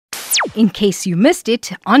in case you missed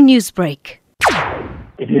it on Newsbreak.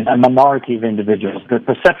 It is a minority of individuals. The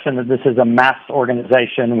perception that this is a mass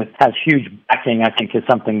organization which has huge backing, I think, is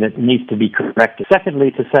something that needs to be corrected.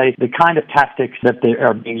 Secondly, to say the kind of tactics that they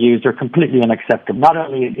are being used are completely unacceptable. Not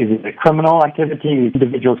only is it a criminal activity,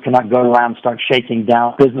 individuals cannot go around and start shaking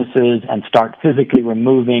down businesses and start physically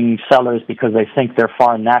removing sellers because they think they're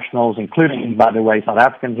foreign nationals, including, by the way, South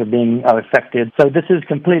Africans are being affected. So this is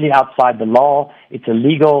completely outside the law. It's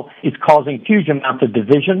illegal. It's causing huge amounts of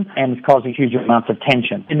division and it's causing huge amounts of tension.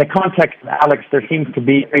 In the context of Alex, there seems to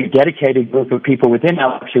be a very dedicated group of people within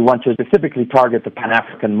Alex who want to specifically target the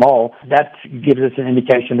Pan-African Mall. That gives us an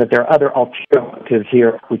indication that there are other alternatives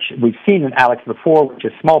here, which we've seen in Alex before, which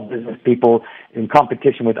is small business people in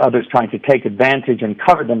competition with others trying to take advantage and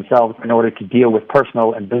cover themselves in order to deal with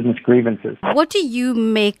personal and business grievances. What do you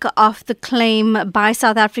make of the claim by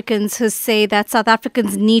South Africans who say that South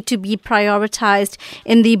Africans need to be prioritized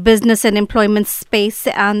in the business and employment space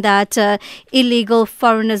and that illegal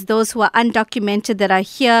foreigners, those who are undocumented that are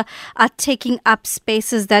here, are taking up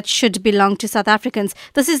spaces that should belong to South Africans?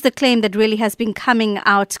 This is the claim that really has been coming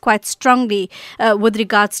out quite strongly with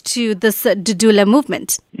regards to this Dudula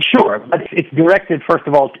movement. Sure, but it's directed, first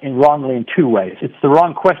of all, wrongly in two ways. It's the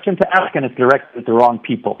wrong question to ask, and it's directed at the wrong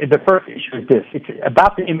people. The first issue is this. It's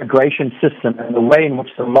about the immigration system and the way in which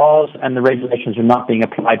the laws and the regulations are not being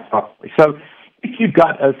applied properly. So if you've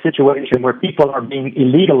got a situation where people are being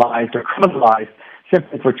illegalized or criminalized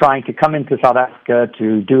simply for trying to come into South Africa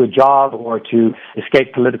to do a job or to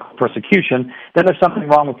escape political persecution, then there's something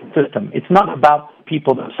wrong with the system. It's not about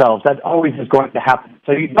people themselves. That always is going to happen.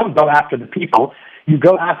 So you don't go after the people. You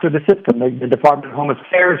go after the system, the Department of Home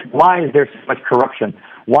Affairs. Why is there so much corruption?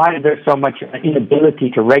 Why is there so much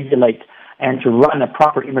inability to regulate and to run a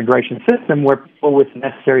proper immigration system where people with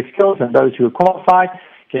necessary skills and those who are qualified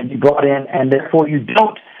can be brought in, and therefore you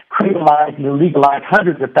don't criminalize and illegalize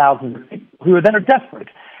hundreds of thousands of people who are then desperate.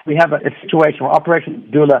 We have a situation where Operation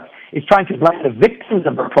Dudula is trying to blame the victims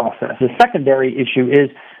of the process. The secondary issue is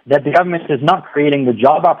that the government is not creating the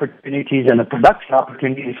job opportunities and the production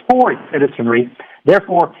opportunities for its citizenry.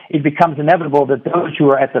 Therefore, it becomes inevitable that those who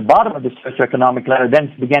are at the bottom of the socioeconomic ladder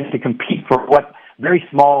then begin to compete for what very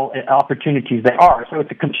small opportunities they are. So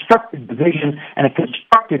it's a constructive division and a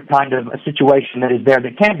constructive kind of a situation that is there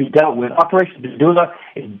that can be dealt with. Operation Dudula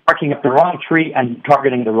is barking up the wrong tree and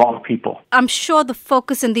targeting the wrong people. I'm sure the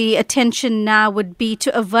focus and the attention now would be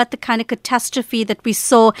to avert the kind of catastrophe that we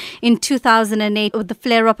saw in 2008 with the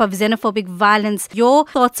flare-up of xenophobic violence. Your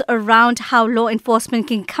thoughts around how law enforcement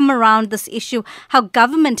can come around this issue, how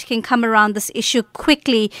government can come around this issue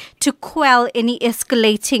quickly to quell any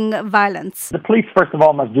escalating violence? The police, first of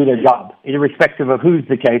all, must do their job, irrespective of who's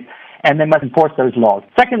the case, and they must enforce those laws.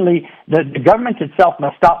 Secondly, the government itself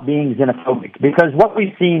must stop being xenophobic, because what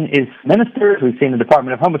we've seen is ministers, we've seen the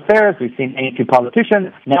Department of Home Affairs, we've seen A2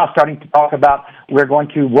 politicians now starting to talk about we're going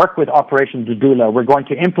to work with Operation Dudula, we're going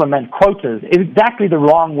to implement quotas. It's exactly the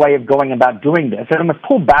wrong way of going about doing this. And I must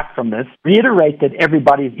pull back from this, reiterate that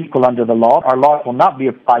everybody is equal under the law, our laws will not be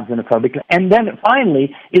applied xenophobically, and then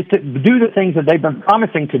finally is to do the things that they've been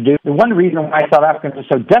promising to do. The one reason why South Africans are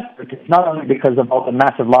so desperate is not only because of all the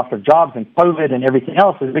massive loss of jobs and COVID and everything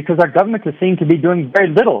else, is because our government has seemed to be doing very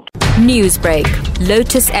little. Newsbreak,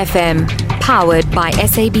 Lotus FM, powered by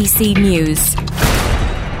SABC News.